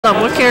Up,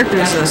 what character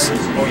is this?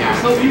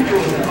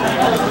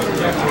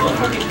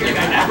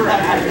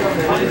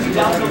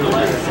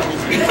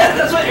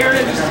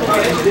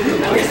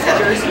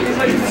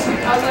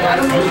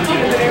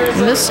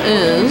 This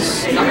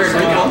is... Is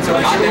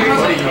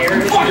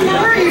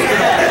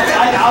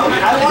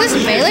this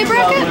melee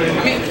bracket?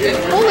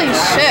 Holy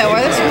shit, why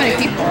are there so many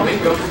people?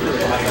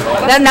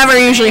 That never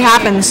usually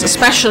happens,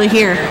 especially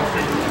here.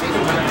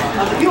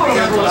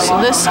 So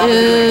this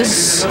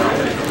is...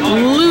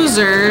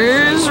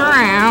 Losers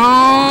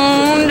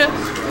round 3.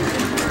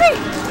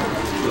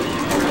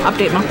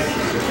 Update mode.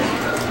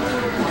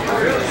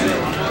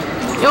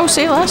 Yo,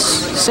 say less.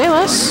 Say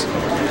less.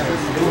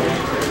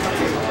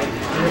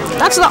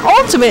 That's the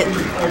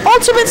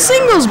ultimate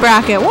singles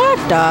bracket. What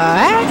the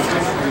heck?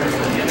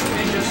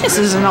 This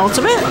isn't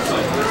ultimate.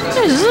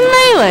 This is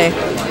melee.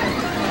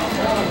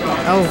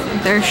 Oh,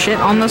 there's shit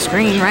on the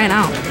screen right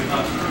now.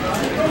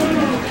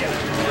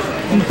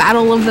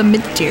 Battle of the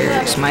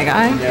mid-tiers, my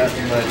guy. Yeah,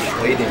 much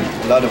waiting.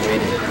 A lot of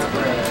waiting.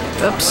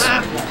 Oops.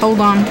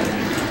 Hold on.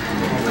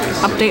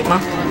 Update ma.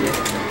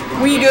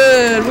 We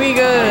good. We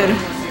good.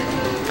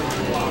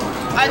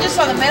 I just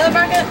saw the melee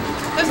bracket.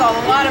 There's a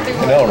lot of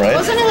people. I know, right?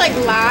 Wasn't it like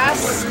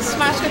last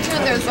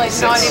Smashkatoon? There was like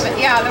not even.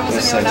 Yeah, there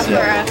wasn't even enough for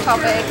a top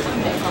 8.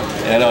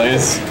 Yeah, no,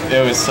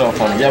 it was so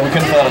funny. Yeah, we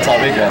couldn't fill out a top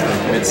 8 graphic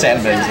with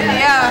sandbags in it.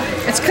 Yeah.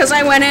 It's because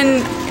I went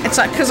in. It's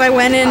because I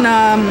went in.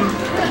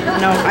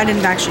 No, I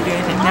didn't actually do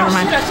anything. Never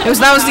mind. That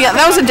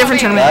was a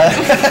different tournament.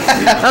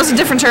 That was a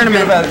different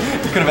tournament.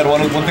 You could have had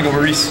one thing over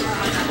Reese.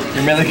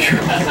 Your melee crew.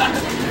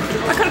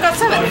 I could have got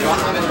 7.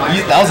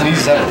 That was an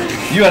easy 7.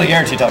 You had a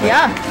guarantee top 8.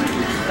 Yeah.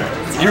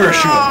 You were a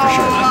shooter for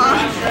sure.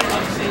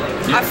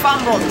 I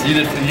fumbled. You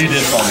did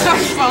fumble. I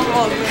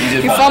fumbled.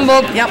 You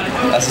fumbled. Yep.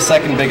 That's the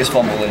second biggest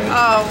fumble in.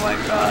 Oh my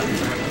god.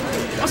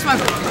 What's my? I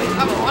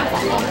have one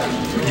fumble.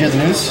 Did you hear the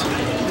news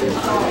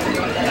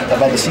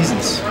about the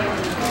seasons?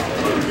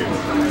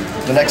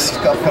 The next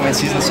upcoming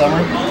season,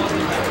 summer.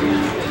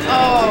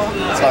 Oh.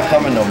 It's not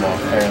coming no more.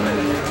 Apparently,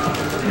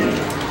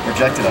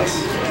 rejected us.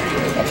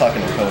 I'm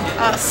talking to Code.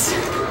 Us.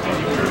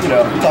 You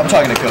know, I'm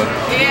talking to Code.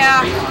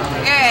 Yeah.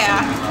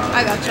 Yeah.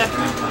 I gotcha.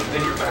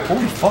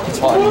 Holy fuck, it's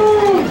hot.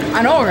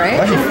 I know, right?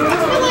 I feel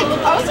like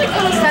I was like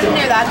kind of standing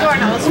near that door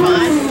and I was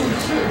fine.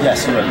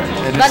 Yes, you're right.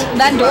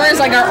 That door is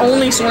like our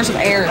only source of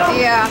air.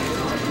 Yeah.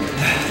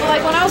 But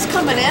like when I was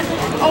coming in,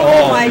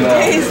 oh my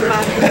days,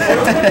 man.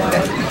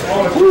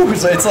 Ooh,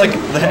 it's like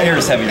the air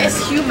is heavy. It's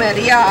humid,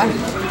 yeah.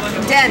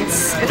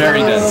 Dense.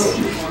 Very dense.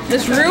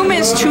 This room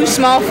is too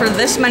small for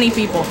this many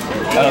people.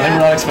 I don't think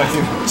we're not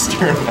expecting this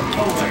turn.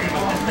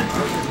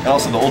 And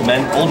also the old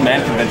man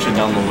convention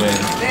down the way.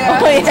 Yeah.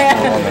 Oh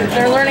yeah.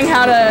 They're learning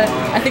how to.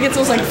 I think it's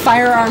those like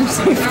firearm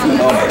safety.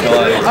 Oh my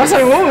god. I was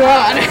like, oh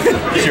god.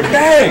 It's your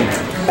bang!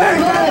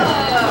 Bang!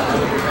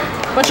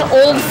 Bunch of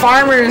old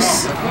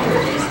farmers.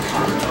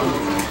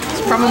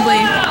 It's probably.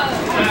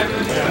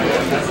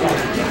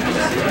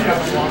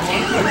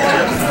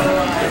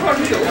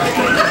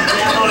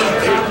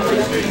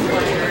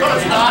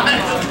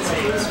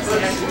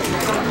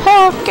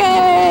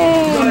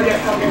 Okay.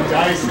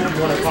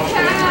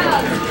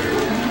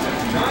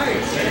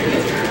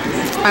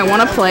 I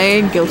want to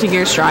play Guilty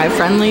Gear Strive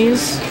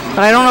friendlies, but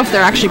I don't know if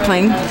they're actually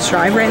playing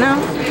Strive right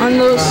now on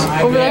those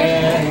over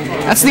there.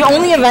 That's the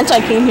only event I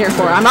came here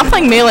for. I'm not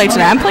playing Melee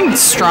today. I'm playing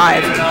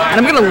Strive, and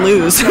I'm gonna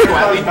lose.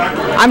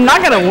 I'm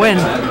not gonna win.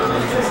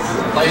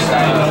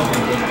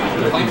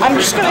 I'm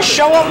just gonna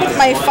show up with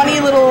my funny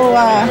little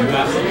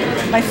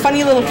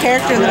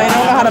character that I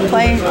don't know how to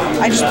play.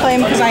 I just play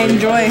him because I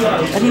enjoy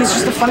that he's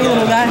just a funny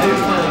little guy.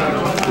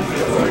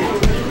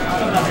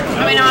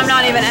 I mean, I'm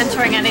not even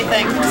entering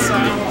anything, so.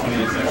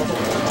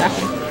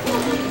 Exactly.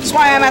 That's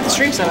why I'm at the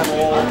stream setup.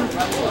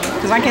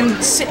 Because I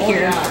can sit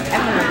here.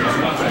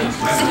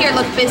 Sit here,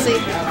 look busy.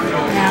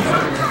 Yeah.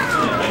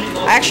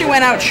 I actually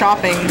went out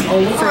shopping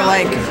for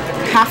like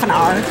half an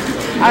hour.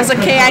 I was like,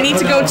 okay, I need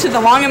to go to the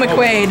Long and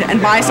McQuaid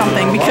and buy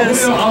something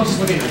because...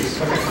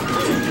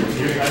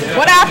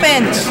 What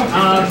happened?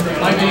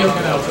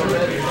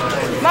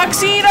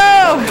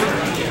 Muxedo!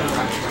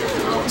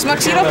 Is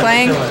Muxedo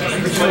playing?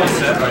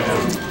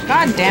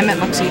 God damn it,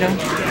 Muxedo.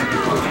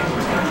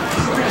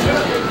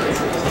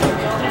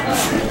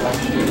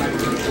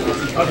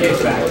 Okay,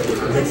 it's back.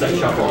 It's that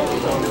shuffle.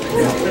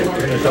 You're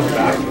gonna shuffle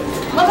back?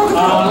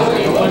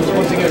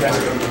 Once you get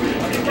rested.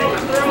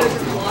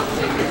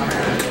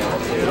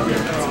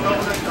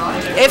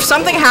 If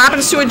something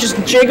happens to it, just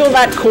jiggle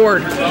that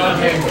cord.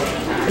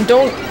 And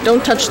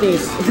don't touch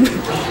these.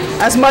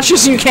 As much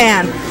as you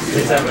can.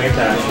 It's that wave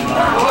dash.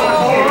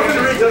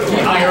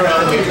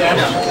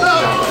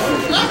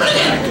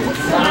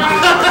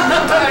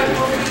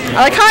 I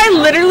like how I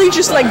literally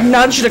just like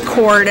nudged a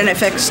cord and it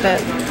fixed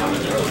it.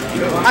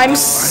 I'm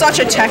such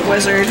a tech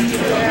wizard.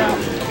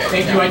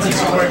 Thank you, IT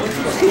support.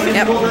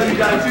 Yep.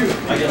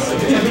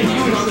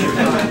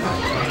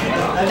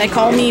 They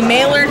call me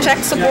mailer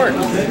tech support.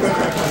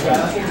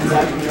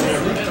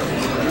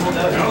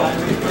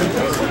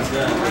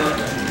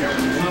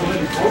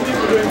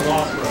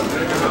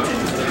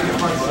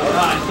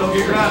 Don't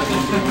get grabbed.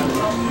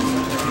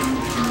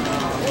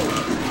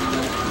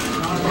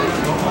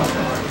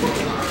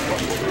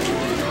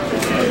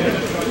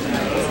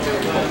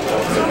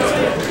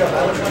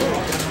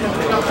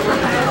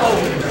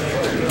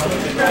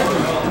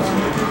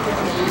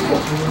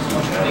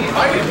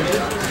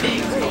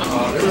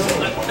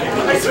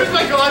 I switched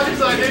my collection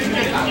so I didn't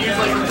get confused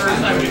like the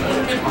first time.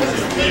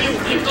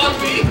 It got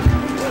me.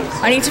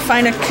 I need to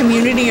find a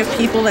community of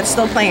people that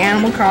still play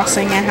Animal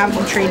Crossing and have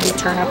them trade me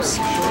turnips.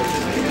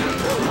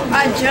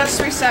 I just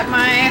reset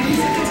my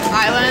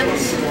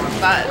islands,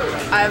 but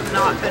I've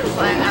not been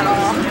playing at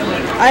all.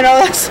 I know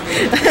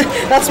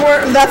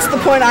that's the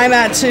point I'm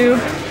at too.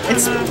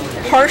 It's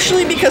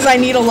partially because I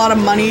need a lot of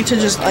money to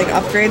just like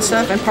upgrade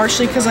stuff, and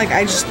partially because like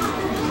I just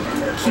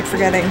keep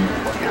forgetting.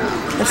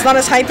 It's not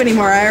as hype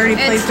anymore. I already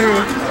played through.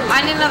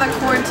 I need another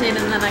quarantine,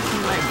 and then I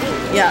can like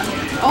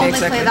only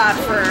play that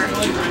for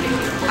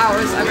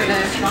hours every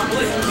day.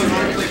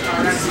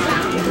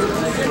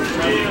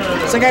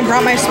 It's like I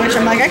brought my Switch.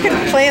 I'm like I could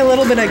play a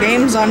little bit of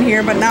games on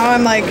here, but now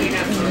I'm like,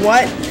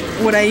 what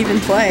would I even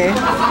play?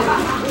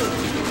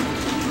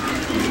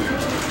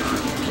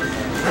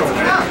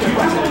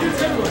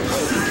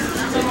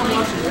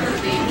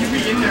 You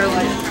be in there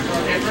like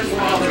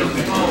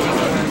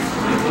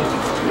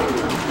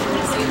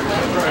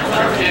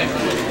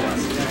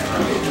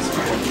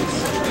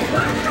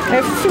I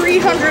have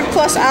 300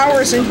 plus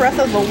hours in Breath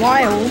of the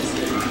Wild.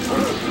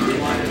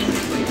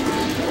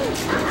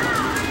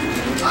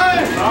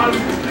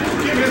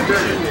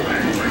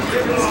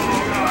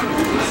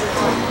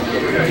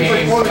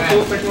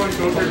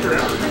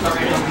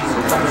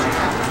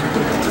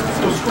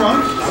 So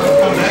scrunk.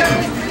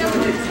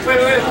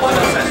 wait, hold on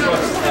a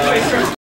second.